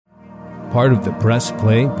part of the Press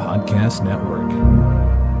Play Podcast Network.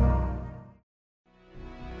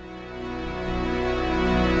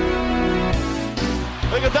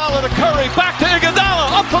 Iguodala to Curry, back to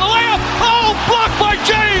Iguodala, up for the layup. Oh, blocked by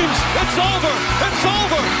James. It's over. It's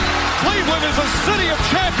over. Cleveland is a city of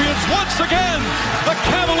champions once again. The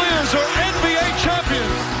Cavaliers are NBA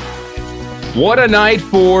champions. What a night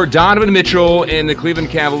for Donovan Mitchell and the Cleveland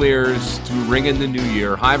Cavaliers to ring in the new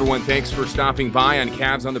year. Hi, everyone. Thanks for stopping by on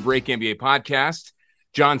Cavs on the Break NBA podcast.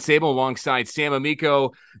 John Sable alongside Sam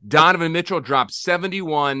Amico. Donovan Mitchell dropped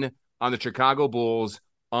 71 on the Chicago Bulls.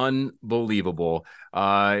 Unbelievable.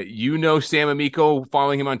 You know Sam Amico,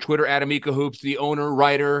 following him on Twitter at Amico Hoops, the owner,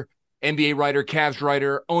 writer, NBA writer, Cavs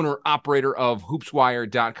writer, owner, operator of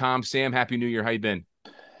hoopswire.com. Sam, Happy New Year. How you been?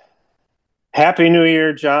 Happy New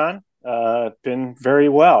Year, John. Been very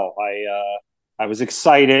well. I was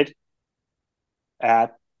excited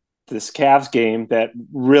at this Cavs game that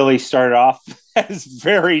really started off as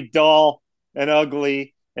very dull and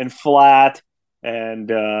ugly and flat. And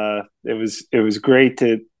it was great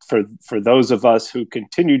for those of us who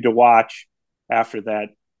continued to watch after that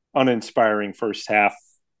uninspiring first half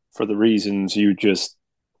for the reasons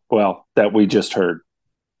that we just heard.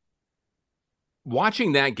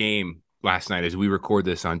 Watching that game last night as we record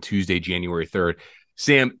this on Tuesday, January 3rd,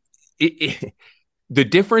 Sam, the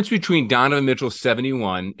difference between Donovan Mitchell's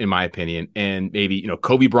 71, in my opinion, and maybe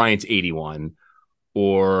Kobe Bryant's 81,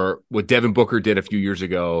 or what Devin Booker did a few years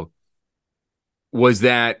ago, was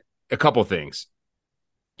that a couple things.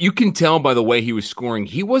 You can tell by the way he was scoring,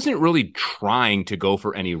 he wasn't really trying to go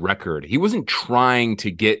for any record. He wasn't trying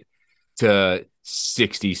to get to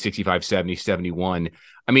 60, 65, 70, 71.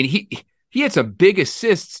 I mean, he had some big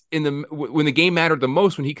assists when the game mattered the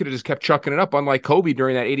most, when he could have just kept chucking it up, unlike Kobe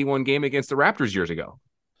during that 81 game against the Raptors years ago.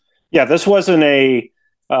 Yeah, this wasn't a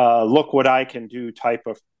look what I can do type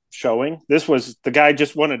of showing. This was the guy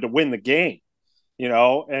just wanted to win the game.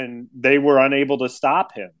 And they were unable to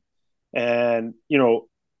stop him. And,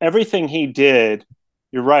 everything he did,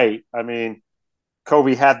 you're right. I mean,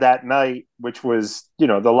 Kobe had that night, which was, a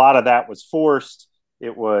lot of that was forced.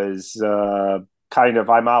 It was kind of,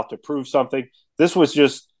 I'm out to prove something. This was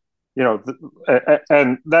just,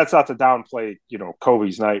 and that's not to downplay,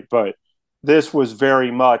 Kobe's night, but this was very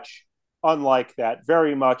much unlike that,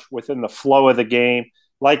 very much within the flow of the game.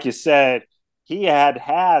 Like you said, he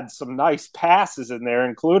had some nice passes in there,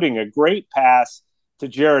 including a great pass to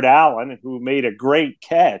Jared Allen, who made a great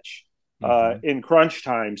catch in crunch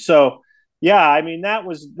time. So, yeah, I mean, that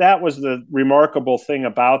was the remarkable thing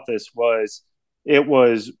about this. Was it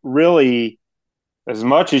was really, as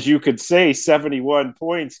much as you could say 71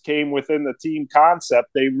 points came within the team concept,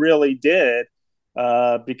 they really did,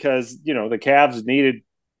 because, the Cavs needed,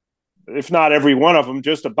 if not every one of them,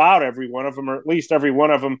 just about every one of them, or at least every one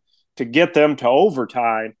of them, to get them to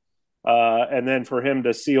overtime, and then for him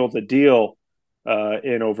to seal the deal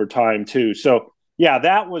in overtime too. So, yeah,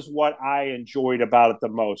 that was what I enjoyed about it the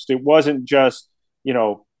most. It wasn't just,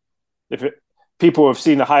 people have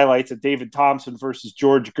seen the highlights of David Thompson versus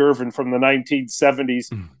George Gervin from the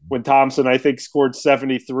 1970s, when Thompson, I think, scored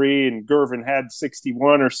 73 and Gervin had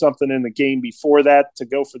 61 or something in the game before that to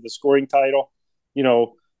go for the scoring title.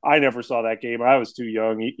 I never saw that game. I was too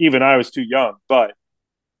young. Even I was too young, but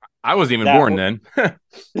I wasn't even born then.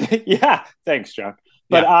 Yeah, thanks, John.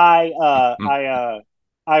 But yeah.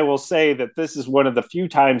 I will say that this is one of the few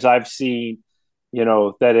times I've seen,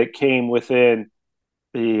 that it came within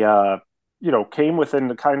the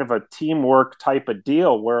kind of a teamwork type of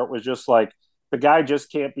deal, where it was just like the guy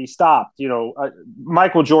just can't be stopped.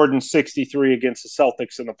 Michael Jordan's 63 against the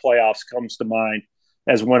Celtics in the playoffs comes to mind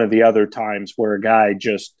as one of the other times where a guy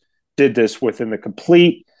just did this within the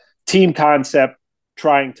complete team concept,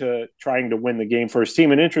 trying to win the game for his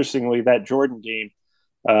team. And interestingly, that Jordan game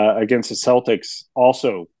against the Celtics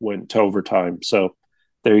also went to overtime. So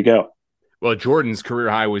there you go. Well, Jordan's career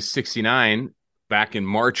high was 69 back in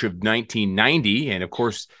March of 1990. And of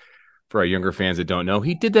course, for our younger fans that don't know,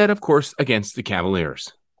 he did that, of course, against the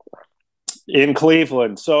Cavaliers in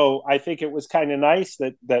Cleveland. So I think it was kind of nice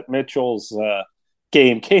that Mitchell's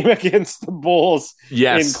game came against the Bulls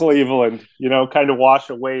in Cleveland, kind of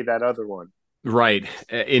wash away that other one. Right.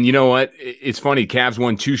 And you know what? It's funny. Cavs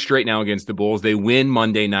won 2 straight now against the Bulls. They win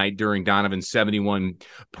Monday night during Donovan's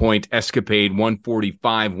 71-point escapade,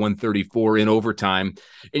 145-134 in overtime.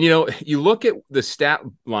 And, you look at the stat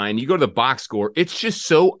line, you go to the box score, it's just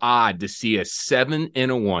so odd to see a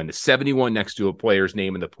 7-1, a 71 next to a player's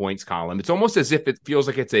name in the points column. It's almost as if it feels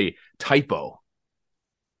like it's a typo.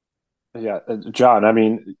 Yeah, John, I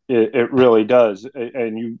mean, it really does.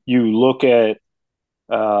 And you look at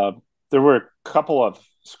there were a couple of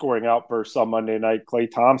scoring outbursts on Monday night. Klay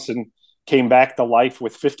Thompson came back to life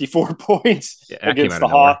with 54 points against the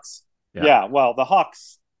Hawks. Yeah, well, the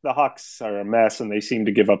Hawks are a mess, and they seem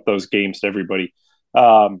to give up those games to everybody.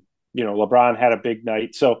 LeBron had a big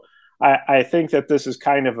night. So I think that this is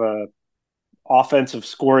kind of a offensive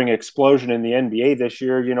scoring explosion in the NBA this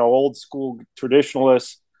year. Old school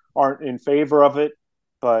traditionalists aren't in favor of it,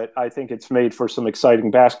 but I think it's made for some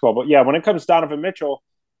exciting basketball. But yeah, when it comes to Donovan Mitchell,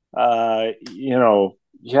 when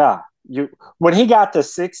he got to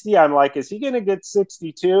 60, I'm like, is he going to get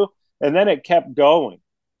 62? And then it kept going.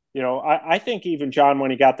 I think even John,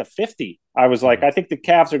 when he got to 50, I was like, I think the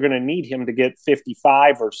Cavs are going to need him to get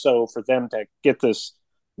 55 or so for them to get this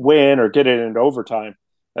win or get it into overtime.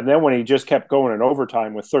 And then when he just kept going in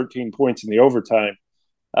overtime with 13 points in the overtime,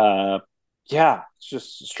 it's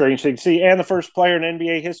just a strange thing to see. And the first player in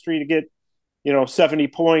NBA history to get, 70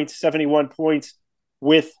 points, 71 points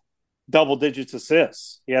with double digits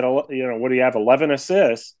assists. He had, what do you have, 11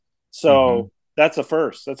 assists? So that's a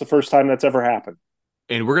first. That's the first time that's ever happened.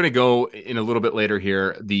 And we're going to go in a little bit later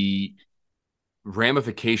here, the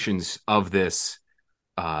ramifications of this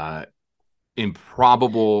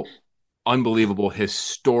improbable, unbelievable,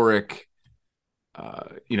 historic,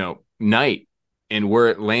 night and where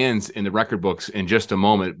it lands in the record books in just a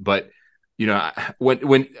moment. But,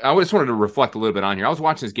 when I just wanted to reflect a little bit on here, I was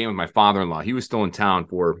watching this game with my father-in-law. He was still in town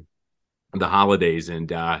for the holidays,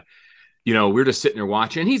 and we were just sitting there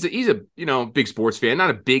watching. He's a big sports fan, not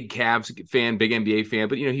a big Cavs fan, big NBA fan,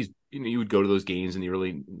 but you would go to those games in the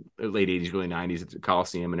late 80s, early 90s at the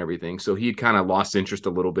Coliseum and everything. So he had kind of lost interest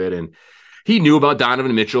a little bit, and he knew about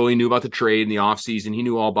Donovan Mitchell. He knew about the trade in the offseason. He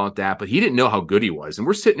knew all about that, but he didn't know how good he was. And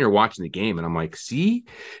we're sitting there watching the game, and I'm like, see,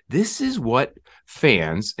 this is what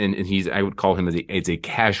fans, and I would call him as a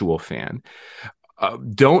casual fan,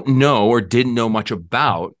 don't know or didn't know much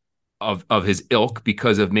about of his ilk,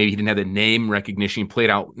 because of maybe he didn't have the name recognition. He played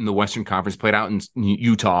out in the Western Conference, played out in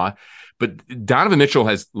Utah. But Donovan Mitchell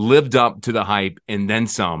has lived up to the hype and then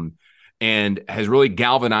some, and has really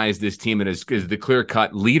galvanized this team and is the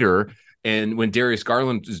clear-cut leader. And when Darius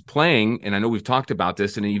Garland is playing, and I know we've talked about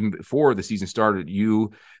this, and even before the season started,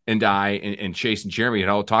 you and I and Chase and Jeremy had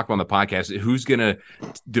all talked about on the podcast, who's going to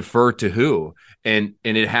defer to who. And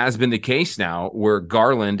it has been the case now where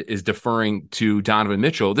Garland is deferring to Donovan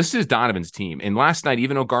Mitchell. This is Donovan's team. And last night,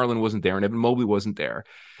 even though Garland wasn't there and Evan Mobley wasn't there,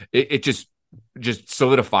 it just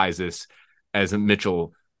solidifies this as a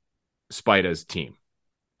Mitchell Spida's team.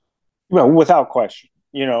 Well, without question.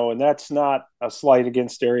 And that's not a slight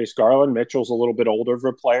against Darius Garland. Mitchell's a little bit older of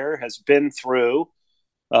a player, has been through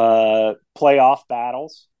playoff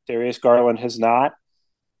battles. Darius Garland has not.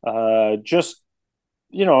 He's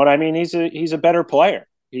a better player.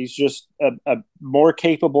 He's just a more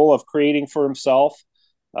capable of creating for himself.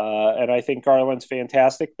 And I think Garland's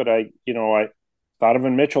fantastic, but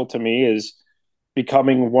Donovan Mitchell to me is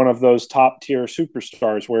becoming one of those top tier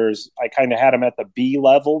superstars, whereas I kind of had him at the B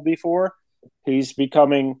level before. He's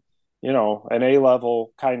becoming, an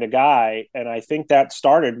A-level kind of guy, and I think that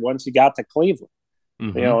started once he got to Cleveland.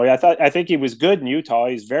 I think he was good in Utah.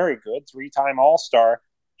 He's very good, 3-time All-Star.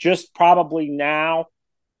 Just probably now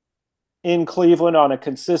in Cleveland on a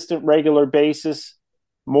consistent, regular basis,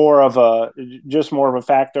 more of a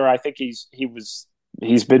factor. I think he's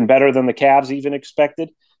been better than the Cavs even expected.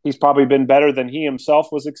 He's probably been better than he himself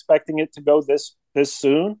was expecting it to go this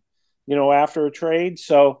soon, after a trade.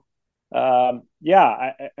 So. And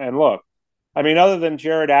look, other than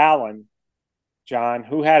Jared Allen, John,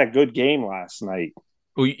 who had a good game last night?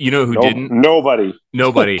 Well, who didn't? Nobody.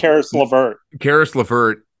 Karis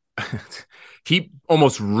LeVert, he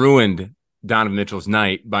almost ruined Donovan Mitchell's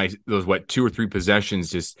night by those, 2 or 3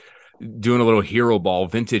 possessions, just doing a little hero ball,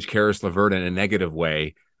 vintage Karis LeVert in a negative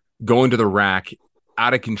way, going to the rack,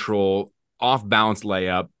 out of control, off-balance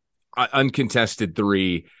layup, uncontested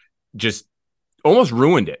 3, just almost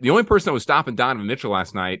ruined it. The only person that was stopping Donovan Mitchell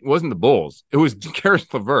last night wasn't the Bulls; it was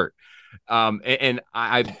Karis LeVert. And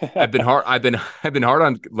I've been hard. I've been hard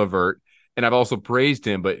on LeVert, and I've also praised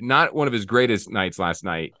him, but not one of his greatest nights last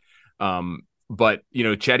night. But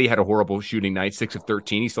Chetty had a horrible shooting night, 6 of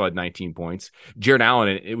 13. He still had 19 points. Jared Allen,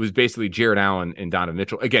 it was basically Jared Allen and Donovan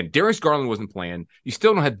Mitchell. Again, Darius Garland wasn't playing. You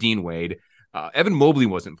still don't have Dean Wade. Evan Mobley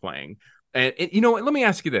wasn't playing. And let me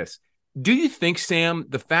ask you this. Do you think, Sam,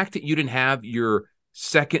 the fact that you didn't have your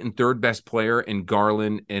second and third best player in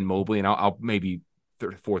Garland and Mobley, and I'll maybe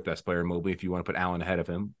third, fourth best player in Mobley if you want to put Allen ahead of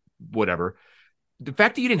him, whatever. The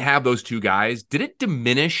fact that you didn't have those two guys, did it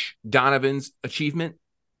diminish Donovan's achievement?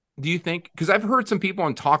 Do you think? Because I've heard some people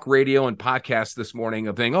on talk radio and podcasts this morning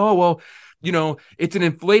of saying, "Oh, well, it's an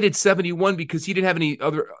inflated 71 because he didn't have any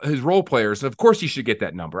other his role players. Of course, he should get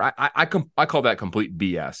that number." I call that complete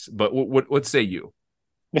BS. But what say you?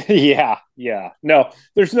 Yeah. No,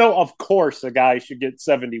 there's no. Of course, a guy should get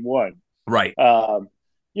 71. Right.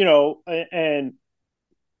 And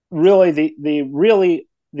really,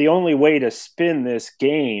 the only way to spin this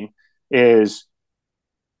game is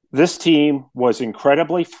this team was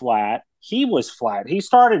incredibly flat. He was flat. He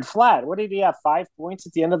started flat. What did he have? 5 points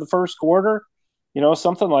at the end of the first quarter?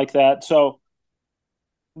 Something like that. So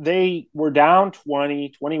they were down 20,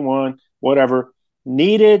 21, whatever,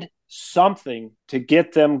 needed something to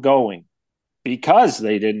get them going because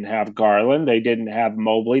they didn't have Garland. They didn't have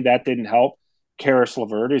Mobley. That didn't help. Karis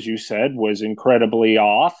LeVert, as you said, was incredibly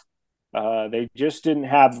off. They just didn't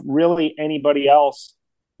have really anybody else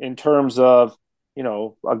in terms of,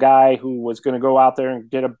 a guy who was going to go out there and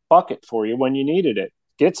get a bucket for you when you needed it.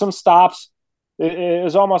 Get some stops. It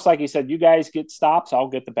was almost like he said, you guys get stops, I'll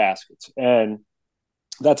get the baskets. And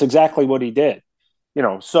that's exactly what he did.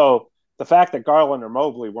 So the fact that Garland or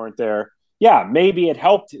Mobley weren't there, yeah, maybe it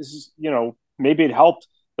helped maybe it helped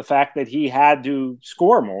the fact that he had to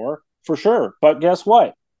score more for sure. But guess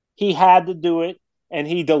what? He had to do it and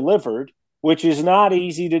he delivered, which is not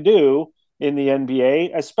easy to do in the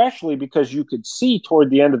NBA, especially because you could see toward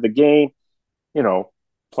the end of the game,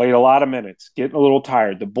 played a lot of minutes, getting a little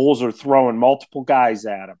tired. The Bulls are throwing multiple guys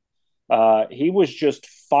at him. He was just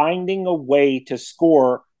finding a way to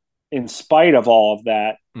score in spite of all of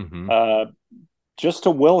that, just to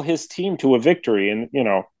will his team to a victory. And,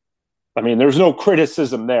 there's no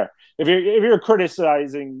criticism there. If you're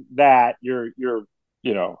criticizing that, you're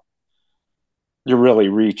really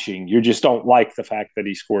reaching. You just don't like the fact that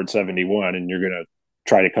he scored 71, and you're going to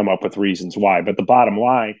try to come up with reasons why. But the bottom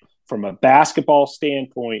line, from a basketball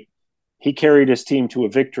standpoint, he carried his team to a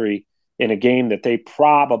victory in a game that they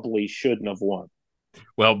probably shouldn't have won.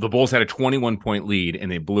 Well, the Bulls had a 21-point lead,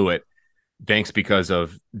 and they blew it thanks because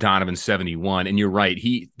of Donovan's 71. And you're right,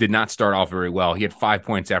 he did not start off very well. He had 5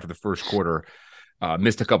 points after the first quarter,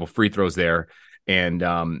 missed a couple free throws there. And,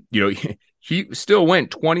 he still went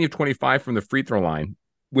 20 of 25 from the free throw line,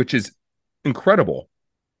 which is incredible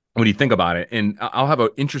when you think about it. And I'll have an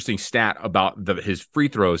interesting stat about his free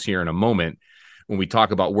throws here in a moment when we talk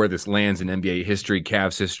about where this lands in NBA history,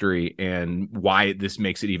 Cavs history, and why this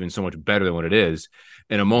makes it even so much better than what it is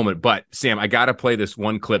in a moment. But Sam, I got to play this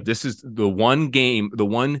one clip. This is the one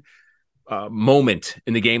moment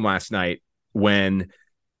in the game last night when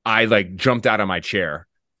I jumped out of my chair.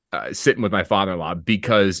 Sitting with my father-in-law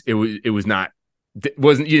because you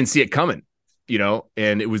didn't see it coming,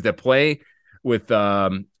 and it was the play with 4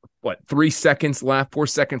 seconds left.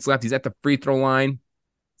 He's at the free throw line.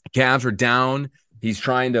 Cavs are down. He's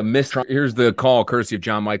trying to miss. Here's the call, courtesy of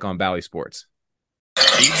John Mike on Bally Sports.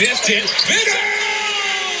 He missed it.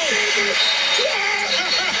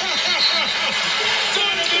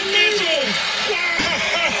 Donovan Mitchell.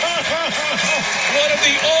 One of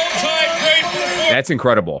the all-time great performances. That's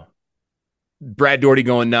incredible. Brad Daugherty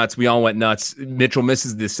going nuts. We all went nuts. Mitchell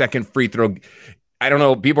misses the second free throw. I don't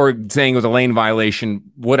know. People are saying it was a lane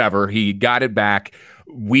violation. Whatever. He got it back,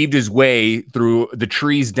 weaved his way through the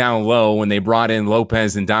trees down low when they brought in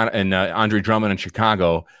Lopez and Andre Drummond in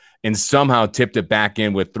Chicago, and somehow tipped it back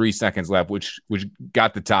in with 3 seconds left, which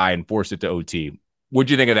got the tie and forced it to OT.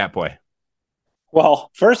 What'd you think of that play?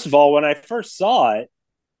 Well, first of all, when I first saw it,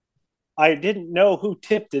 I didn't know who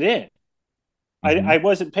tipped it in. I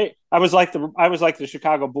wasn't paying. I was like the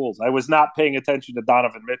Chicago Bulls. I was not paying attention to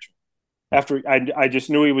Donovan Mitchell. After I just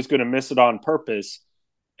knew he was going to miss it on purpose.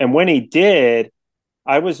 And when he did,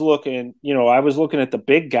 I was looking at the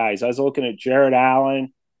big guys. I was looking at Jared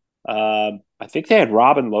Allen. I think they had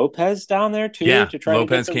Robin Lopez down there too. Yeah, to try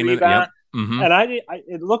Lopez to get the came rebound. in. Yep. Mm-hmm. And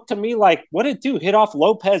it looked to me like, what did it do? Hit off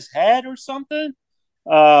Lopez's head or something?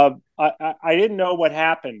 I didn't know what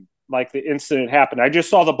happened. Like the incident happened. I just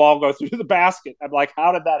saw the ball go through the basket. I'm like,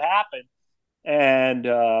 how did that happen?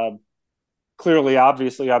 And clearly,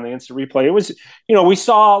 obviously, on the instant replay, it was, we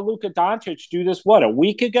saw Luka Doncic do this, a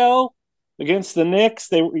week ago against the Knicks?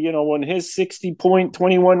 They, when his 60-point,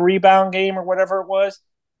 21 rebound game or whatever it was.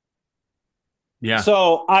 Yeah.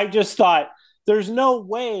 So I just thought, there's no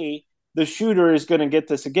way the shooter is going to get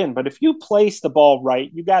this again. But if you place the ball right,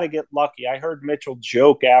 you got to get lucky. I heard Mitchell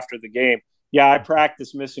joke after the game. Yeah, I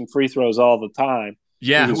practice missing free throws all the time.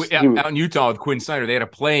 Yeah, out in Utah with Quinn Snyder, they had a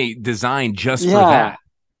play designed just for that.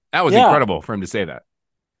 That was incredible for him to say that.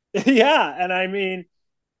 Yeah, and I mean,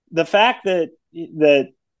 the fact that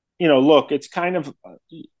look, it's kind of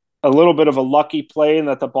a little bit of a lucky play and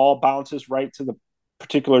that the ball bounces right to the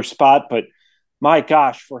particular spot, but my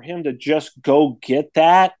gosh, for him to just go get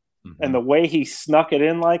that and the way he snuck it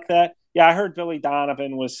in like that. Yeah, I heard Billy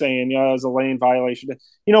Donovan was saying, it was a lane violation.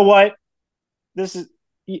 You know what? This is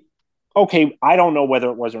okay. I don't know whether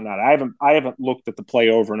it was or not. I haven't looked at the play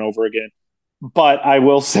over and over again, but I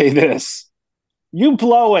will say this. You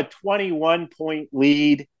blow a 21-point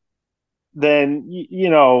lead, then,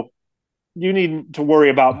 you need to worry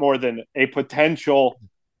about more than a potential,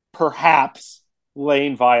 perhaps,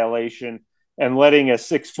 lane violation and letting a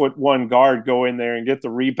 6'1" guard go in there and get the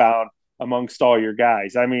rebound amongst all your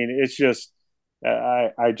guys. I mean, it's just,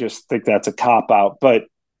 I just think that's a cop-out. But,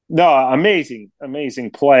 no,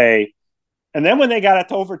 amazing play. And then when they got it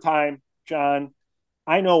to overtime, John,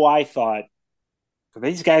 I thought, have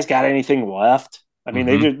these guys got anything left? I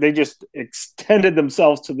mean, they just extended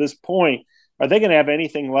themselves to this point. Are they going to have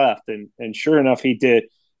anything left? And sure enough, he did.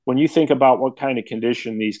 When you think about what kind of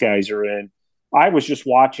condition these guys are in, I was just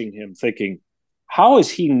watching him thinking, how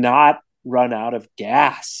is he not run out of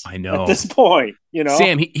gas I know. At this point?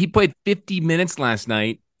 Sam, he played 50 minutes last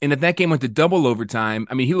night. And if that game went to double overtime,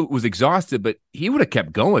 I mean, he was exhausted, but he would have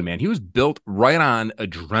kept going, man. He was built right on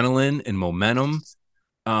adrenaline and momentum.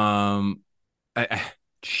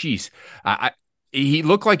 He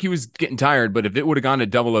looked like he was getting tired, but if it would have gone to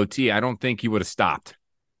double OT, I don't think he would have stopped.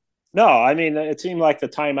 No, I mean, it seemed like the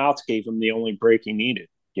timeouts gave him the only break he needed.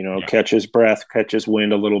 Catch his breath, catch his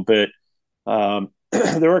wind a little bit. There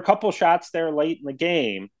were a couple shots there late in the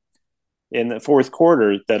game in the fourth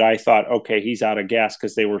quarter that I thought, okay, he's out of gas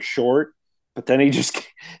because they were short, but then he just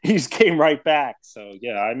came right back. So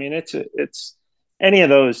yeah, I mean, it's any of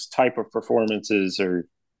those type of performances are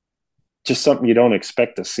just something you don't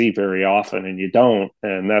expect to see very often, and you don't,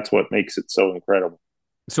 and that's what makes it so incredible.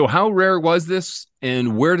 So how rare was this,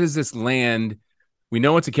 and where does this land? We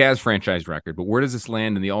know it's a Cavs franchise record, but where does this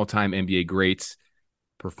land in the all-time NBA greats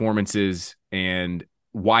performances, and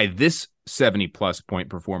why this 70-plus point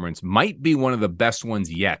performance might be one of the best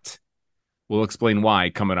ones yet? We'll explain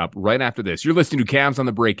why coming up right after this. You're listening to Cavs on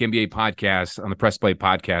the Break NBA podcast on the Press Play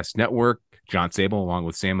Podcast Network. John Sable along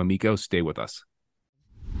with Sam Amico. Stay with us.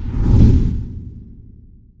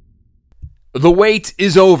 The wait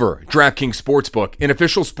is over. DraftKings Sportsbook, an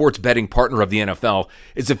official sports betting partner of the NFL,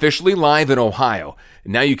 is officially live in Ohio.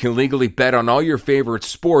 And now you can legally bet on all your favorite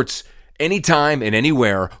sports anytime and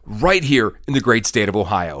anywhere right here in the great state of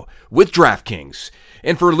Ohio with DraftKings.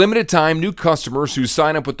 And for a limited time, new customers who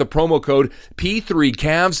sign up with the promo code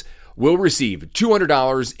P3Cavs will receive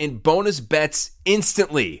 $200 in bonus bets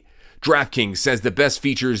instantly. DraftKings says the best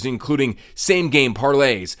features including same-game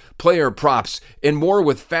parlays, player props, and more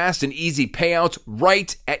with fast and easy payouts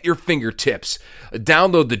right at your fingertips.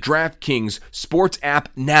 Download the DraftKings Sports app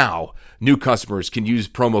now. New customers can use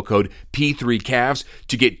promo code P3Cavs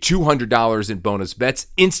to get $200 in bonus bets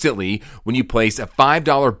instantly when you place a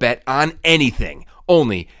 $5 bet on anything.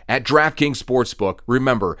 Only at DraftKings Sportsbook.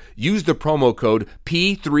 Remember, use the promo code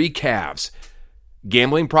P3Cavs.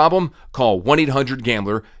 Gambling problem? Call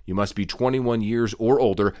 1-800-GAMBLER. You must be 21 years or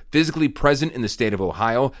older, physically present in the state of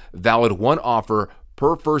Ohio. Valid one offer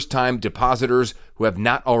per first-time depositors who have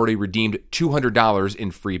not already redeemed $200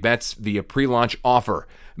 in free bets via pre-launch offer.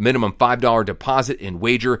 Minimum $5 deposit and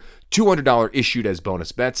wager, $200 issued as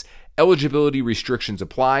bonus bets. Eligibility restrictions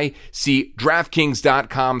apply. See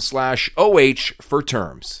DraftKings.com/OH for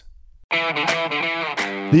terms.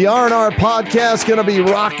 The R&R podcast going to be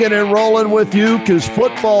rocking and rolling with you because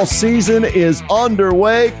football season is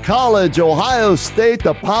underway. College, Ohio State,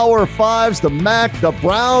 the Power Fives, the MAC, the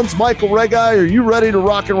Browns. Michael Regai, are you ready to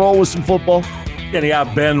rock and roll with some football? Kenny,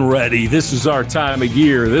 I've been ready. This is our time of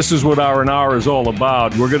year. This is what R&R is all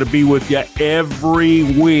about. We're going to be with you every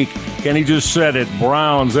week. Kenny just said it.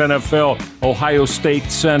 Browns, NFL, Ohio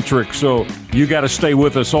State-centric. So you got to stay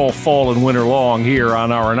with us all fall and winter long here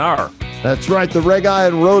on R&R. That's right. The Regai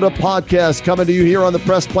and Rhoda podcast coming to you here on the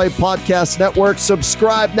Press Play Podcast Network.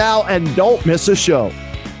 Subscribe now and don't miss a show.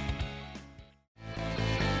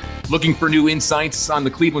 Looking for new insights on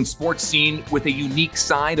the Cleveland sports scene with a unique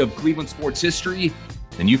side of Cleveland sports history?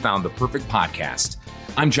 Then you found the perfect podcast.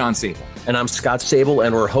 I'm John Sable. And I'm Scott Sable,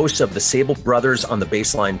 and we're hosts of the Sable Brothers on the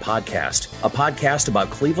Baseline podcast, a podcast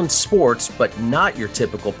about Cleveland sports, but not your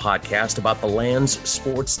typical podcast about the land's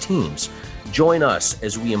sports teams. Join us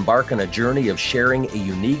as we embark on a journey of sharing a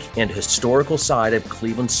unique and historical side of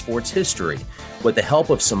Cleveland sports history with the help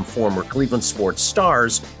of some former Cleveland sports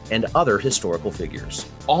stars and other historical figures.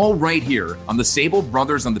 All right here on the Sable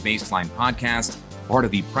Brothers on the Baseline podcast, part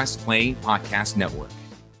of the Press Play Podcast Network.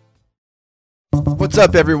 What's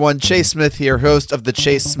up, everyone? Chase Smith here, host of the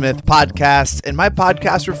Chase Smith Podcast, and my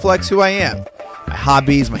podcast reflects who I am. my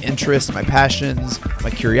hobbies, my interests, my passions, my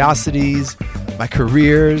curiosities, my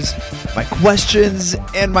careers, my questions,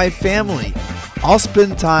 and my family. I'll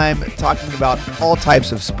spend time talking about all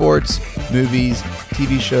types of sports, movies,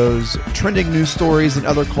 TV shows, trending news stories, and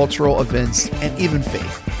other cultural events, and even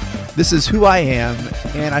faith. This is who I am,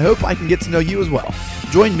 and I hope I can get to know you as well.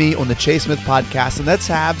 Join me on the Chase Smith Podcast, and let's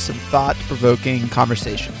have some thought-provoking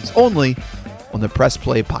conversations, only on the Press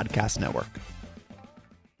Play Podcast Network.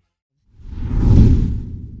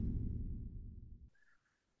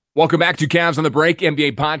 Welcome back to Cavs on the Break,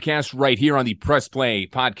 NBA podcast right here on the Press Play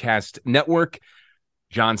Podcast Network.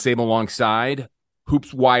 John Sable alongside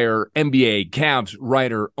Hoops Wire NBA Cavs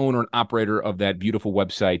writer, owner, and operator of that beautiful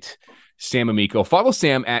website, Sam Amico. Follow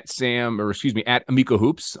Sam at Amico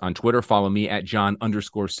Hoops on Twitter. Follow me at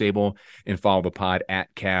John_Sable and follow the pod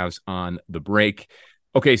at Cavs on the Break.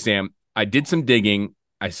 Okay, Sam, I did some digging.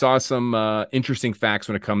 I saw some interesting facts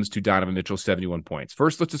when it comes to Donovan Mitchell's 71 points.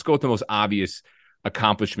 First, let's just go with the most obvious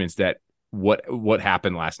accomplishments that what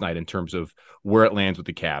happened last night in terms of where it lands with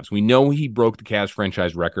the Cavs. We know he broke the Cavs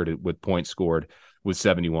franchise record with points scored with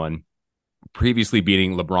 71, previously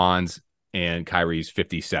beating LeBron's and Kyrie's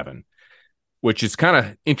 57, which is kind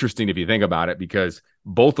of interesting if you think about it, because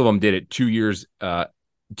both of them did it 2 years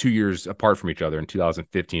apart from each other in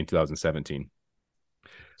 2015, 2017.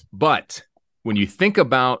 But when you think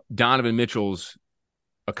about Donovan Mitchell's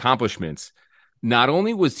accomplishments, not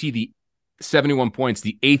only was he the 71 points,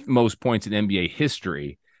 the eighth most points in NBA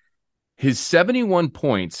history, his 71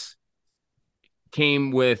 points came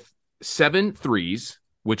with 7 threes,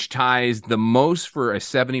 which ties the most for a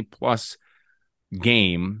 70-plus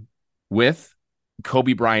game with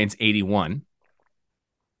Kobe Bryant's 81.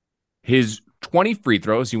 His 20 free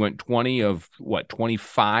throws, he went 20 of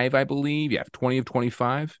 25, I believe. Yeah, 20 of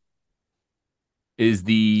 25 is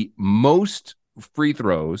the most free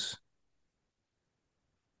throws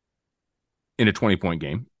in a 20-point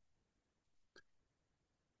game.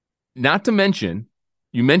 Not to mention,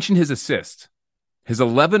 you mentioned his assists. His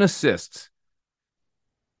 11 assists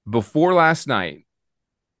before last night,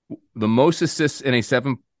 the most assists in a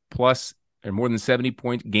 7+ or more than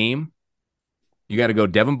 70-point game. You got to go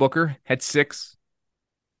Devin Booker had 6.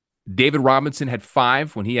 David Robinson had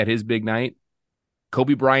 5 when he had his big night.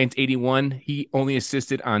 Kobe Bryant's 81. He only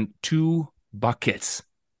assisted on 2 buckets.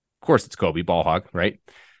 Of course, it's Kobe, ball hog, right?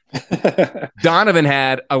 Donovan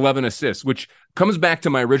had 11 assists, which comes back to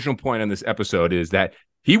my original point on this episode, is that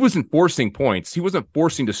he wasn't forcing points. He wasn't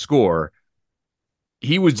forcing to score.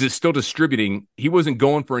 He was just still distributing. He wasn't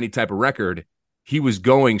going for any type of record. He was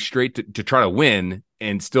going straight to try to win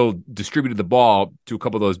and still distributed the ball to a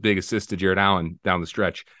couple of those big assists to Jared Allen down the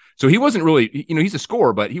stretch. So he wasn't really, he's a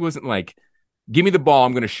scorer, but he wasn't like, give me the ball,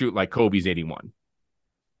 I'm going to shoot like Kobe's 81.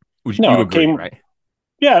 Would you agree, right?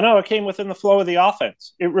 Yeah, no, it came within the flow of the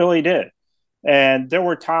offense. It really did. And there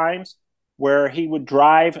were times where he would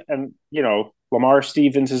drive and, Lamar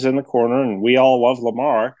Stevens is in the corner and we all love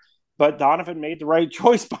Lamar, but Donovan made the right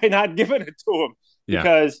choice by not giving it to him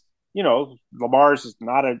because, Lamar's is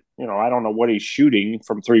not I don't know what he's shooting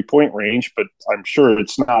from 3-point range, but I'm sure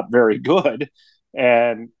it's not very good.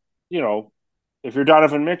 And, if you're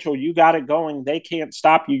Donovan Mitchell, you got it going. They can't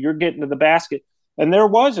stop you. You're getting to the basket. And there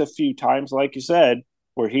was a few times, like you said,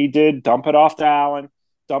 where he did dump it off to Allen,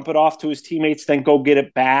 dump it off to his teammates, then go get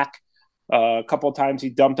it back. A couple of times he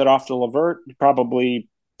dumped it off to LeVert. He probably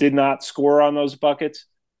did not score on those buckets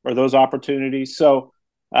or those opportunities. So,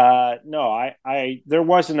 no, there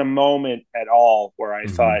wasn't a moment at all where I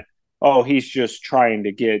thought, oh, he's just trying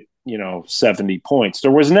to get, 70 points.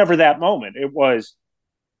 There was never that moment. It was,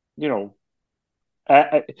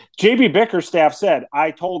 J.B. Bickerstaff said,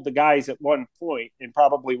 I told the guys at one point in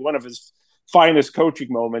probably one of his finest coaching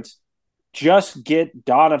moments, just get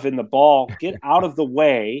Donovan the ball, get out of the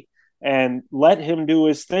way and let him do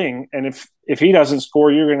his thing. And if he doesn't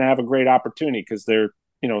score, you're going to have a great opportunity because they're,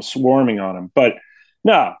 swarming on him. But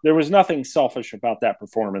no, there was nothing selfish about that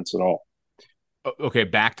performance at all. Okay,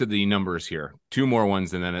 back to the numbers here. 2 more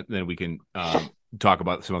ones, and then we can talk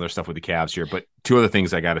about some other stuff with the Cavs here. But 2 other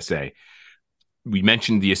things I got to say. We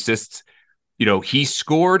mentioned the assists. He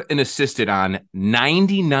scored and assisted on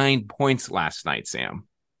 99 points last night, Sam.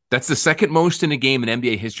 That's the second most in a game in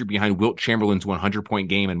NBA history behind Wilt Chamberlain's 100-point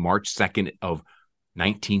game in March 2nd of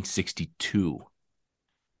 1962.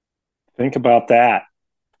 Think about that.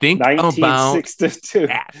 Think 1962.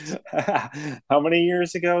 About that. How many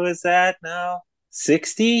years ago is that now?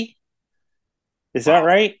 60? Is that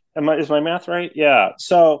right? Is my math right? Yeah.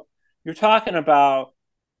 So you're talking about,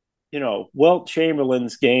 Wilt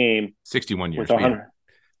Chamberlain's game. 61 years.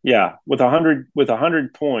 With 100, with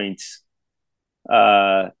 100 points.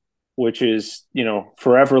 which is,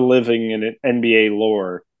 forever living in an NBA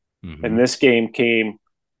lore. Mm-hmm. And this game came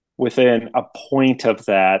within a point of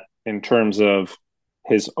that in terms of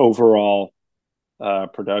his overall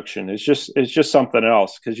production. It's just something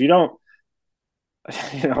else, because you don't,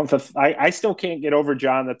 I still can't get over,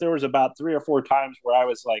 John, that there was about 3 or 4 times where I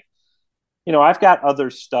was like, I've got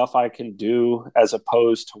other stuff I can do as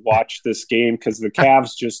opposed to watch this game, because the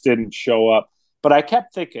Cavs just didn't show up. But I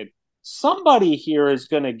kept thinking, somebody here is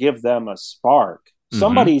going to give them a spark.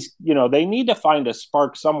 Somebody's, they need to find a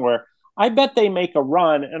spark somewhere. I bet they make a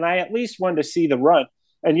run, and I at least wanted to see the run.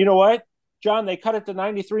 And you know what, John, they cut it to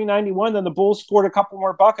 93-91, then the Bulls scored a couple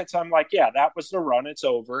more buckets. I'm like, yeah, that was the run. It's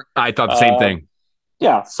over. I thought the same thing.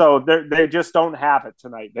 Yeah, so they just don't have it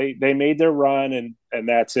tonight. They made their run, and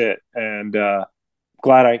that's it. And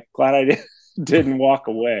glad I didn't walk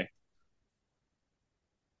away.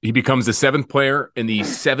 He becomes the 7th player in the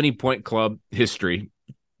 70-point club history.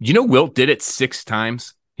 Wilt did it 6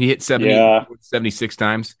 times. He hit 76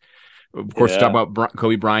 times. Of course, talked about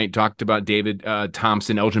Kobe Bryant, talked about David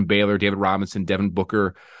Thompson, Elgin Baylor, David Robinson, Devin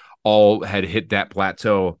Booker, all had hit that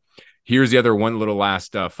plateau. Here's the other one little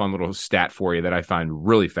last fun little stat for you that I find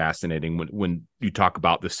really fascinating when you talk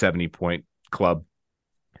about the 70-point club.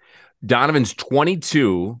 Donovan's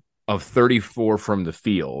 22 of 34 from the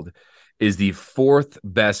field is the 4th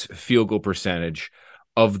best field goal percentage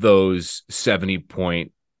of those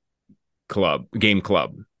 70-point game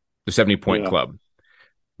club, the 70-point club,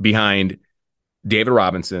 behind David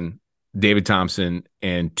Robinson, David Thompson,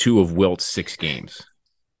 and 2 of Wilt's 6 games.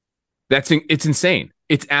 It's insane.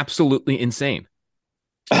 It's absolutely insane.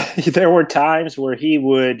 There were times where he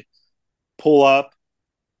would pull up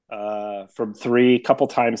from 3, a couple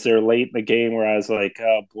times there late in the game where I was like,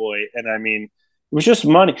 oh boy. And I mean, it was just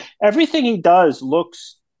money. Everything he does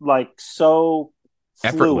looks like so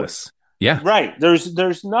effortless. Fluid. Yeah. Right.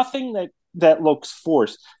 There's nothing that looks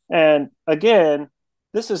forced. And again,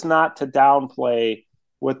 this is not to downplay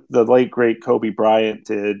what the late, great Kobe Bryant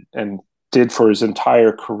did for his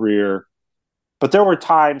entire career. But there were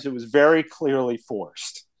times it was very clearly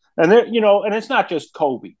forced. And and it's not just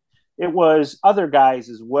Kobe. It was other guys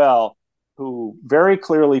as well who very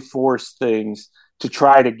clearly forced things to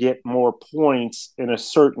try to get more points in a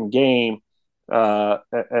certain game.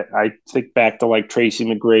 I think back to like Tracy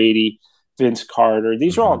McGrady, Vince Carter.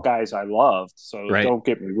 These are all guys I loved, so don't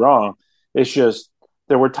get me wrong. It's just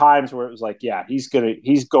there were times where it was like, yeah, he's going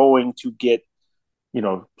to get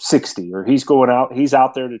 60, or he's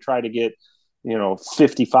out there to try to get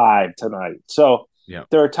 55 tonight. So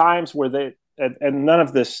there are times where and none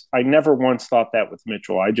of this, I never once thought that with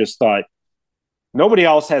Mitchell. I just thought nobody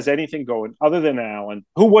else has anything going other than Allen,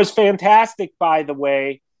 who was fantastic, by the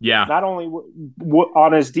way. Yeah. Not only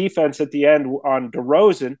on his defense at the end on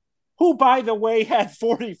DeRozan, who, by the way, had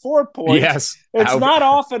 44 points. Yes. It's not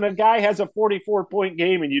often a guy has a 44-point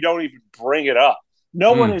game and you don't even bring it up.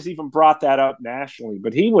 No one has even brought that up nationally,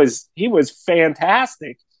 but he was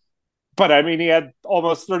fantastic. But I mean, he had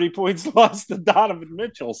almost 30 points lost to Donovan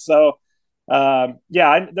Mitchell. So, there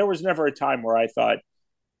was never a time where I thought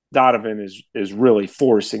Donovan is really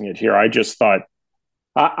forcing it here. I just thought,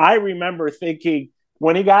 I remember thinking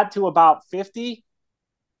when he got to about 50,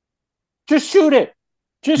 just shoot it.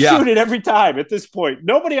 Shoot it every time at this point.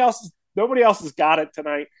 Nobody else has got it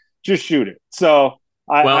tonight. Just shoot it. So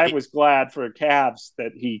I was glad for Cavs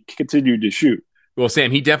that he continued to shoot. Well,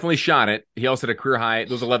 Sam, he definitely shot it. He also had a career high.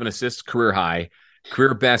 Those 11 assists, career high.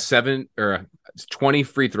 Career best 20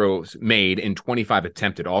 free throws made and 25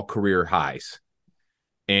 attempted, all career highs.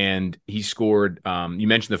 And he scored, you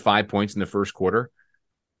mentioned the 5 points in the first quarter.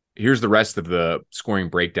 Here's the rest of the scoring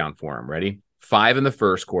breakdown for him. Ready? 5 in the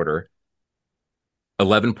first quarter,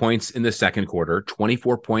 11 points in the second quarter,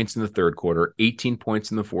 24 points in the third quarter, 18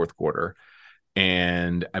 points in the fourth quarter.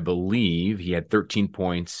 And I believe he had 13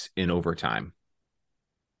 points in overtime.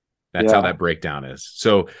 That's how that breakdown is.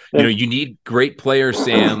 So, you need great players,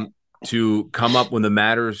 Sam, to come up when it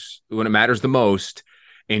matters the most,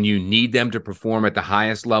 and you need them to perform at the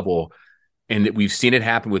highest level. And that we've seen it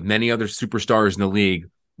happen with many other superstars in the league.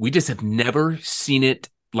 We just have never seen it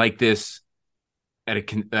like this at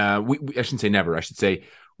I shouldn't say never. I should say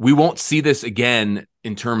we won't see this again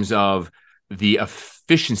in terms of the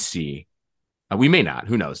efficiency. We may not.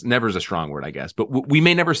 Who knows? Never is a strong word, I guess. But we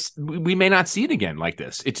may not see it again like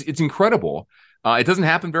this. It's incredible. It doesn't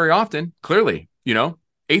happen very often. Clearly,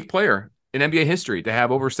 8th player in NBA history to have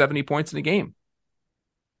over 70 points in a game.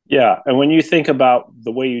 Yeah, and when you think about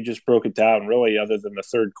the way you just broke it down, really, other than the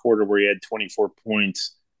third quarter where he had 24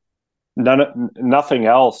 points, nothing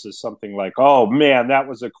else is something like, oh man, that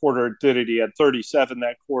was a quarter did it. He had 37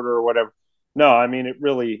 that quarter or whatever. No, I mean it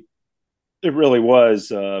really It really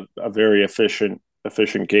was a very efficient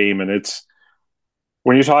game, and it's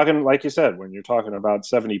when you're talking, like you said, when you're talking about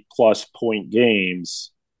 70+ point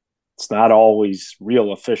games, it's not always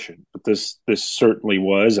real efficient. But this certainly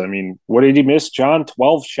was. I mean, what did he miss, John?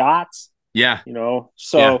 12 shots. Yeah.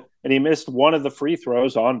 And he missed one of the free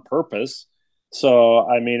throws on purpose. So,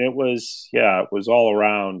 I mean, it was all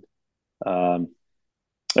around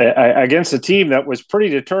against a team that was pretty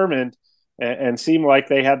determined and seemed like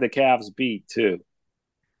they had the Cavs beat too.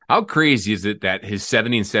 How crazy is it that his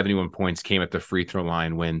 70 and 71 points came at the free throw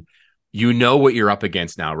line when you know what you're up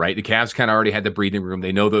against now, right? The Cavs kind of already had the breathing room.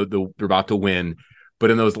 They know they're about to win.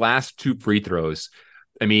 But in those last two free throws,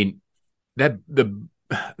 I mean, that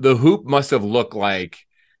the hoop must have looked like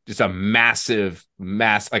just a massive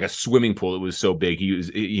like a swimming pool. It was so big. He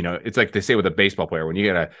was, it's like they say with a baseball player, when you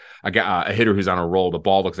get a hitter who's on a roll, the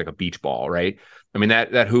ball looks like a beach ball, right? I mean,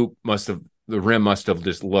 that hoop the rim must have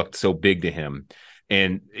just looked so big to him.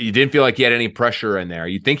 And you didn't feel like he had any pressure in there.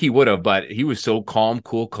 You'd think he would have, but he was so calm,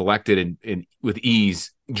 cool, collected, and with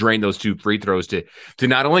ease drained those two free throws to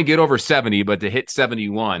not only get over 70, but to hit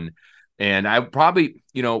 71. And I probably,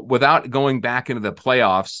 without going back into the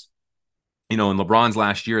playoffs, in LeBron's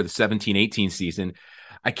last year, the 17-18 season,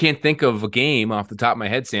 I can't think of a game off the top of my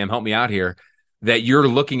head, Sam, help me out here, that you're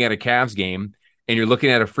looking at a Cavs game and you're looking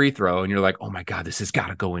at a free throw and you're like, oh my God, this has got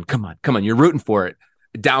to go in. Come on. You're rooting for it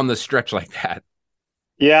down the stretch like that.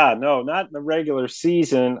 Yeah, no, not in the regular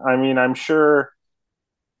season. I mean, I'm sure,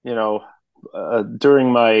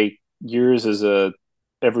 during my years as a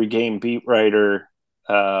every game beat writer,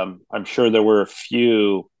 I'm sure there were a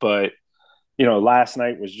few, but last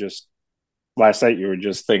night you were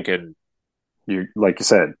just thinking, like you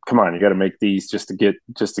said, come on, you got to make these just to get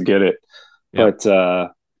it. Yep.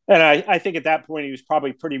 But and I think at that point he was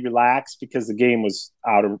probably pretty relaxed because the game was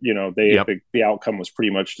out of, the outcome was pretty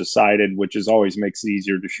much decided, which always makes it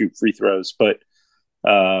easier to shoot free throws. But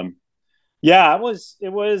it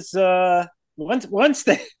was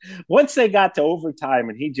once they got to overtime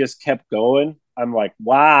and he just kept going, I'm like,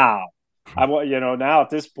 wow. Now at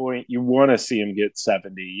this point you want to see him get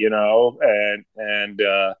 70, and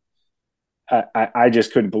I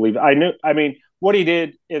just couldn't believe it. What he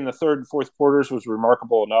did in the third and fourth quarters was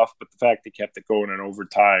remarkable enough, but the fact he kept it going in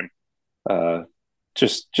overtime,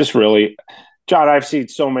 just really, John, I've seen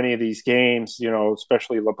so many of these games,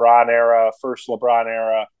 especially first LeBron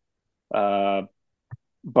era,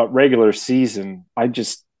 but regular season,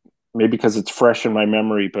 maybe because it's fresh in my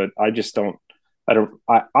memory, but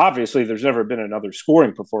obviously there's never been another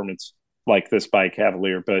scoring performance like this by a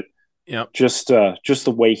Cavalier, but just the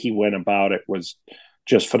way he went about it was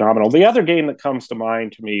just phenomenal. The other game that comes to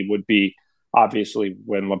mind to me would be obviously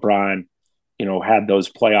when LeBron, had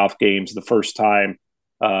those playoff games the first time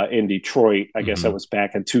in Detroit. I guess that was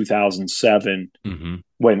back in 2007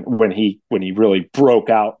 when he really broke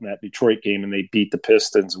out in that Detroit game and they beat the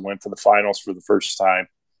Pistons and went to the finals for the first time.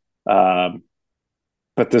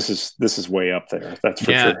 But this is way up there. That's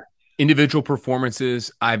for sure. Individual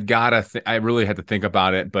performances, I really had to think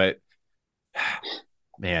about it, but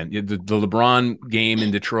man, the LeBron game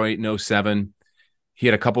in Detroit in 2007, he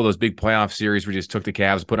had a couple of those big playoff series where he just took the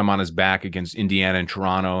Cavs, put them on his back against Indiana and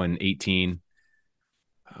Toronto in 2018.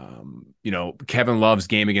 Kevin Love's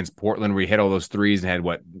game against Portland where he hit all those threes and had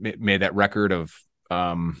made that record of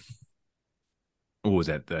what was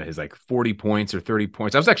that? His 40 points or 30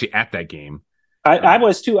 points. I was actually at that game. I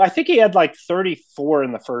was too. I think he had 34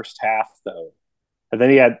 in the first half though, and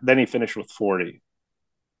then he finished with 40.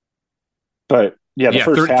 But the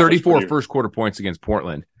first 34 first quarter points against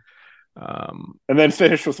Portland, and then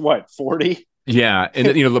finished with 40. Yeah, and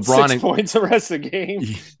LeBron 6 points the rest of the game.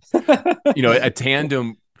 A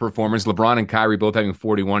tandem performance. LeBron and Kyrie both having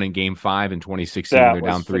 41 in Game 5 in 2016. They're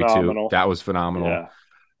down 3-2. That was phenomenal.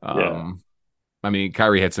 Yeah.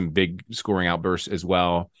 Kyrie had some big scoring outbursts as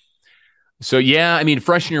well. So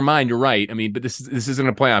fresh in your mind, you're right. But this isn't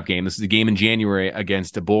a playoff game. This is a game in January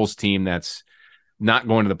against a Bulls team that's not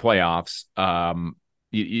going to the playoffs.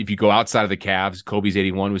 If you go outside of the Cavs, Kobe's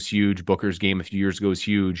 81 was huge. Booker's game a few years ago was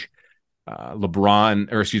huge.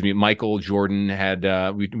 Michael Jordan had,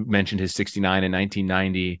 we mentioned his 69 in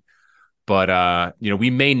 1990, but we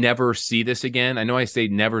may never see this again. I know I say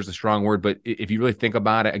never is a strong word, but if you really think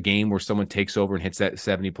about it, a game where someone takes over and hits that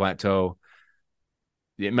 70 plateau,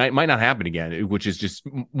 it might not happen again, which is just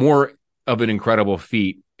more of an incredible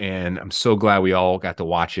feat. And I'm so glad we all got to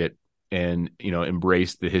watch it and,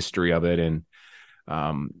 embrace the history of it. And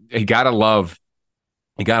you gotta love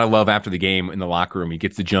after the game in the locker room, he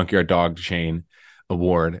gets the Junkyard Dog Chain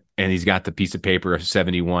award and he's got the piece of paper of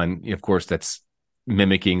 71. Of course, that's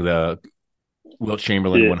mimicking the Wilt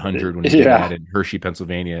Chamberlain 100 when he did that in Hershey,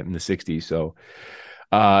 Pennsylvania in the 60s. So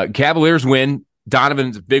Cavaliers win.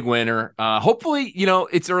 Donovan's a big winner. Hopefully,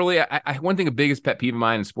 it's early. One thing, a biggest pet peeve of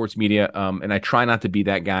mine in sports media, and I try not to be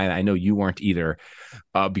that guy, and I know you weren't either,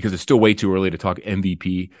 because it's still way too early to talk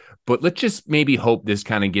MVP. But let's just maybe hope this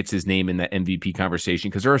kind of gets his name in that MVP conversation,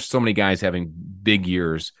 because there are so many guys having big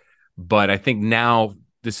years. But I think now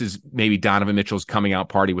this is maybe Donovan Mitchell's coming out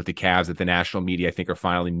party with the Cavs that the national media, I think, are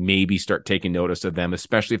finally maybe start taking notice of them,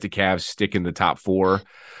 especially if the Cavs stick in the top 4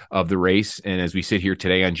 of the race. And as we sit here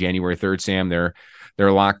today on January 3rd, Sam, they're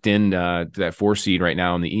locked in to that 4 seed right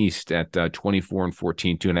now in the East at 24-14,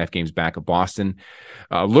 2.5 games back of Boston.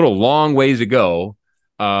 A little long ways to go.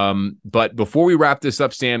 But before we wrap this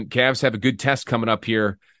up, Sam, Cavs have a good test coming up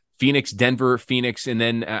here. Phoenix, Denver, Phoenix, and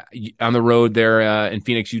then on the road there in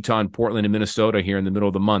Phoenix, Utah, and Portland and Minnesota here in the middle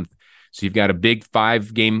of the month. So you've got a big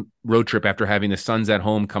 5-game road trip after having the Suns at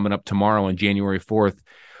home coming up tomorrow on January 4th.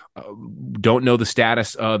 Don't know the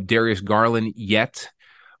status of Darius Garland yet,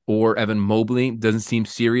 or Evan Mobley. Doesn't seem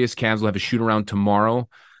serious. Cavs will have a shoot around tomorrow.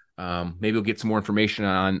 Maybe we'll get some more information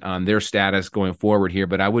on their status going forward here,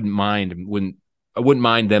 but I wouldn't mind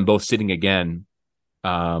them both sitting again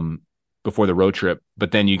before the road trip.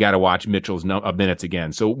 But then you got to watch Mitchell's minutes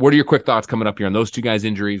again. So what are your quick thoughts coming up here on those two guys'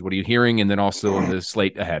 injuries? What are you hearing? And then also on the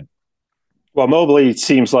slate ahead. Well, Mobley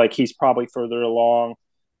seems like he's probably further along.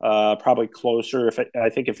 Probably closer. I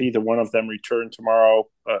think if either one of them returned tomorrow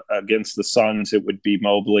against the Suns, it would be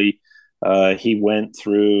Mobley. He went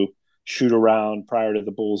through shoot around prior to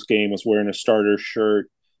the Bulls game, was wearing a starter shirt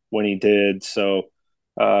when he did. So,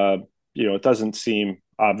 it doesn't seem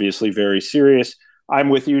obviously very serious. I'm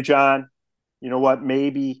with you, John. You know what?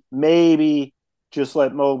 Maybe just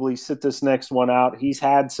let Mobley sit this next one out. He's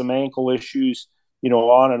had some ankle issues,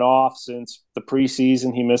 on and off since the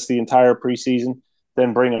preseason. He missed the entire preseason.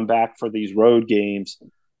 Then bring him back for these road games.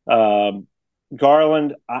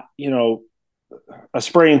 Garland, a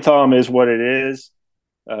sprained thumb is what it is.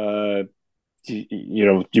 You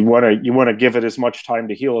want to give it as much time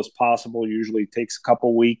to heal as possible. Usually it takes a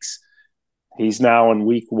couple weeks. He's now in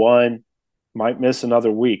week 1, might miss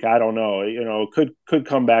another week. I don't know. Could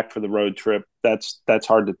come back for the road trip. That's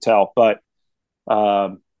hard to tell. But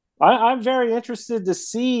I'm very interested to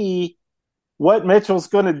see what Mitchell's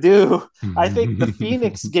going to do. I think the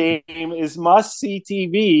Phoenix game is must-see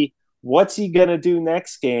TV. What's he going to do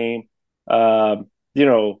next game?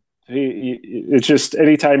 It's just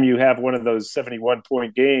anytime you have one of those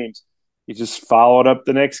 71-point games, you just follow it up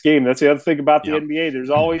the next game. That's the other thing about the NBA.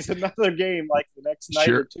 There's always another game like the next night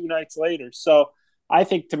or 2 nights later. So I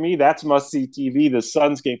think, to me, that's must-see TV, the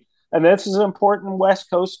Suns game. And this is an important West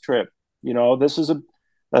Coast trip. This is a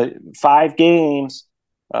 5 games.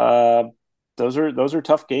 Those are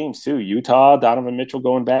tough games too. Utah, Donovan Mitchell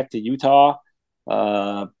going back to Utah,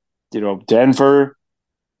 Denver,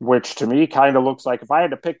 which to me kind of looks like, if I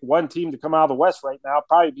had to pick one team to come out of the West right now, it'd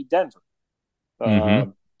probably be Denver.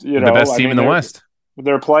 The best team in the West.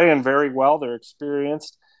 They're playing very well. They're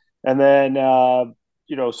experienced. And then,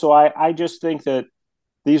 so I just think that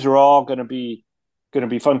these are all going to be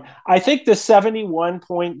fun. I think the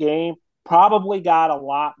 71-point game probably got a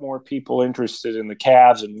lot more people interested in the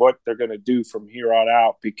Cavs and what they're going to do from here on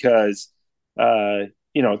out, because,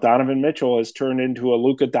 Donovan Mitchell has turned into a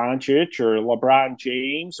Luka Doncic or LeBron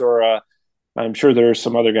James, or I'm sure there are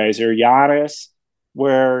some other guys there, Giannis,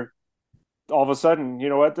 where all of a sudden,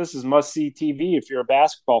 this is must-see TV if you're a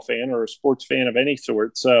basketball fan or a sports fan of any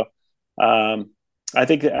sort. So I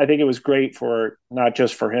think it was great for not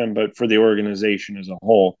just for him, but for the organization as a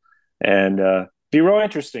whole. And be real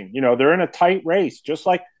interesting. They're in a tight race, just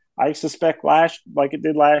like I suspect like it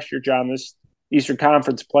did last year, John. This Eastern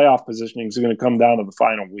Conference playoff positioning is going to come down to the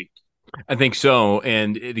final week. I think so.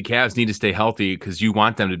 And the Cavs need to stay healthy, because you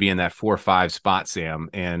want them to be in that 4-5 spot, Sam.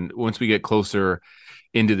 And once we get closer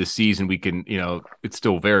into the season, we can, it's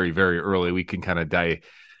still very, very early. We can kind of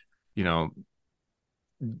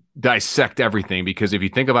dissect everything, because if you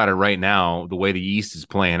think about it right now, the way the East is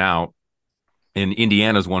playing out, and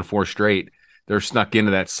Indiana's won 4 straight, they're snuck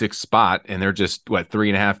into that 6th spot, and they're just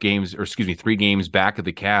 3 games back of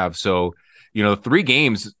the Cavs. So, 3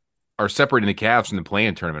 games are separating the Cavs from the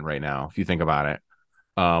play-in tournament right now, if you think about it,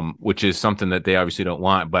 which is something that they obviously don't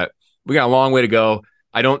want. But we got a long way to go.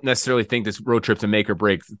 I don't necessarily think this road trip's a make or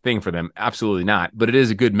break thing for them. Absolutely not. But it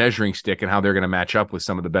is a good measuring stick in how they're going to match up with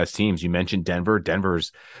some of the best teams. You mentioned Denver.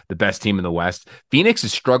 Denver's the best team in the West. Phoenix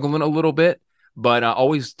is struggling a little bit, but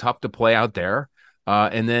always tough to play out there.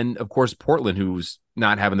 And then, of course, Portland, who's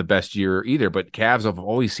not having the best year either. But Cavs have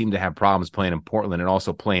always seemed to have problems playing in Portland and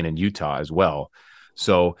also playing in Utah as well.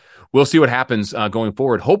 So we'll see what happens going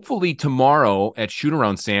forward. Hopefully tomorrow at Shoot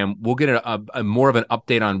Around, Sam, we'll get a more of an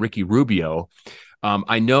update on Ricky Rubio.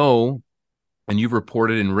 I know, and you've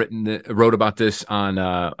reported and wrote about this on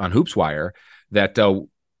HoopsWire, that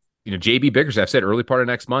JB Bickerstaff said early part of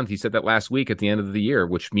next month. He said that last week at the end of the year,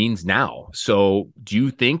 which means now. So do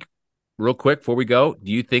you think, real quick before we go,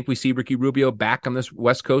 do you think we see Ricky Rubio back on this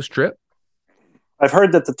West Coast trip? I've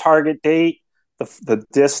heard that the target date, the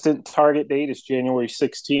distant target date, is January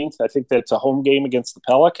 16th. I think that's a home game against the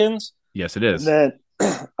Pelicans. Yes, it is. And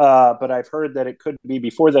then, but I've heard that it could be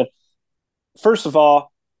before then. First of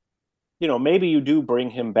all, maybe you do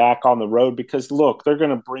bring him back on the road because, look, they're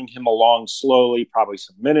going to bring him along slowly, probably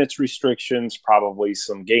some minutes restrictions, probably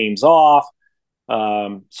some games off.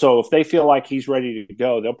 So if they feel like he's ready to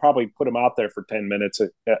go, they'll probably put him out there for 10 minutes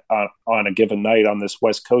on a given night on this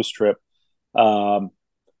West Coast trip. I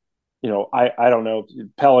don't know.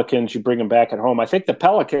 Pelicans, you bring him back at home. I think the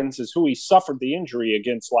Pelicans is who he suffered the injury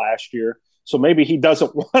against last year. So maybe he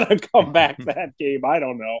doesn't want to come back that game. I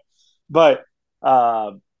don't know. But,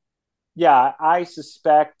 I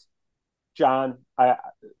suspect, John,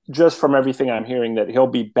 just from everything I'm hearing, that he'll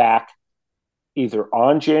be back either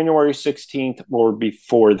on January 16th or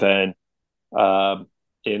before then,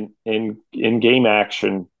 in game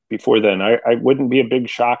action before then. I wouldn't be a big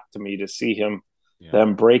shock to me to see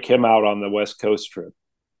them break him out on the West Coast trip.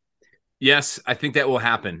 Yes, I think that will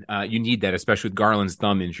happen. You need that, especially with Garland's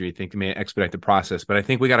thumb injury. I think it may expedite the process. But I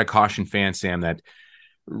think we got to caution fans, Sam, that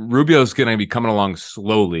Rubio's going to be coming along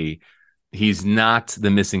slowly. He's not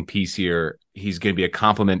the missing piece here. He's going to be a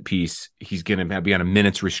complement piece. He's going to be on a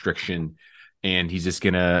minutes restriction, and he's just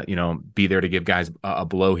going to, be there to give guys a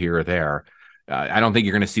blow here or there. I don't think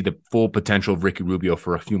you're going to see the full potential of Ricky Rubio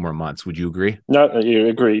for a few more months. Would you agree? No, you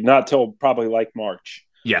agree. Not till probably like March.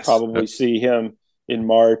 Yes. Probably see him in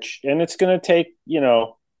March. And it's going to take,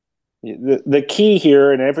 the key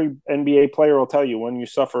here, and every NBA player will tell you when you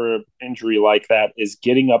suffer an injury like that, is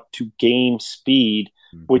getting up to game speed,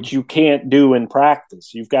 which you can't do in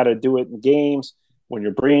practice. You've got to do it in games. When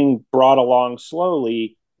you're being brought along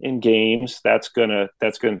slowly in games, that's gonna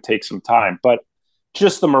take some time. But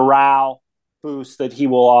just the morale boost that he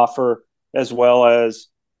will offer, as well as,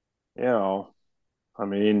 there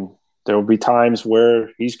will be times where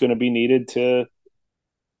he's going to be needed to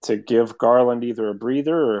give Garland either a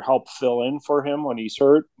breather or help fill in for him when he's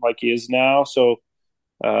hurt, like he is now. So,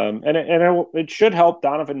 it should help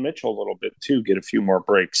Donovan Mitchell a little bit too, get a few more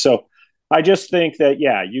breaks. So I just think that,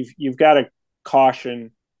 you've got to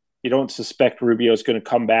caution. You don't suspect Rubio is going to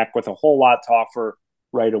come back with a whole lot to offer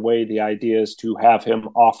right away. The idea is to have him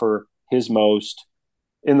offer his most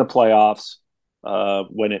in the playoffs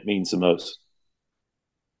when it means the most.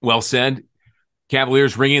 Well said.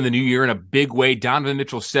 Cavaliers ringing in the new year in a big way. Donovan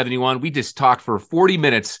Mitchell, 71. We just talked for 40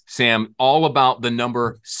 minutes, Sam, all about the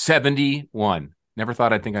number 71. Never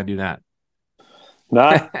thought I'd do that.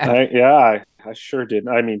 I sure did.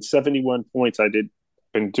 71 points.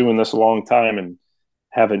 Been doing this a long time and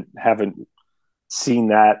haven't seen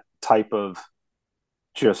that type of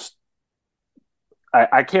just.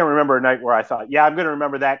 I can't remember a night where I thought, I'm going to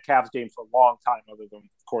remember that Cavs game for a long time, other than,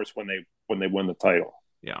 of course, when they win the title.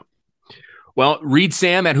 Yeah. Well, read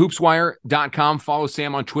Sam at hoopswire.com. Follow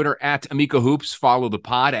Sam on Twitter at Amico Hoops. Follow the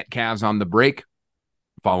pod at Cavs on the Break.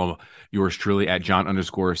 Follow yours truly at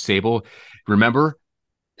John_Sable. Remember,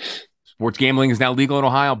 sports gambling is now legal in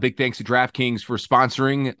Ohio. Big thanks to DraftKings for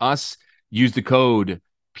sponsoring us. Use the code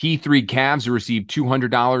P3Cavs to receive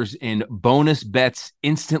 $200 in bonus bets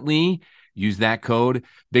instantly. Use that code.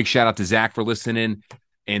 Big shout out to Zach for listening.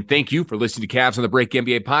 And thank you for listening to Cavs on the Break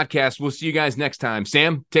NBA podcast. We'll see you guys next time.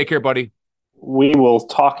 Sam, take care, buddy. We will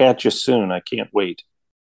talk at you soon. I can't wait.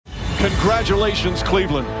 Congratulations,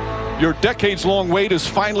 Cleveland. Your decades-long wait is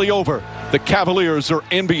finally over. The Cavaliers are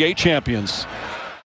NBA champions.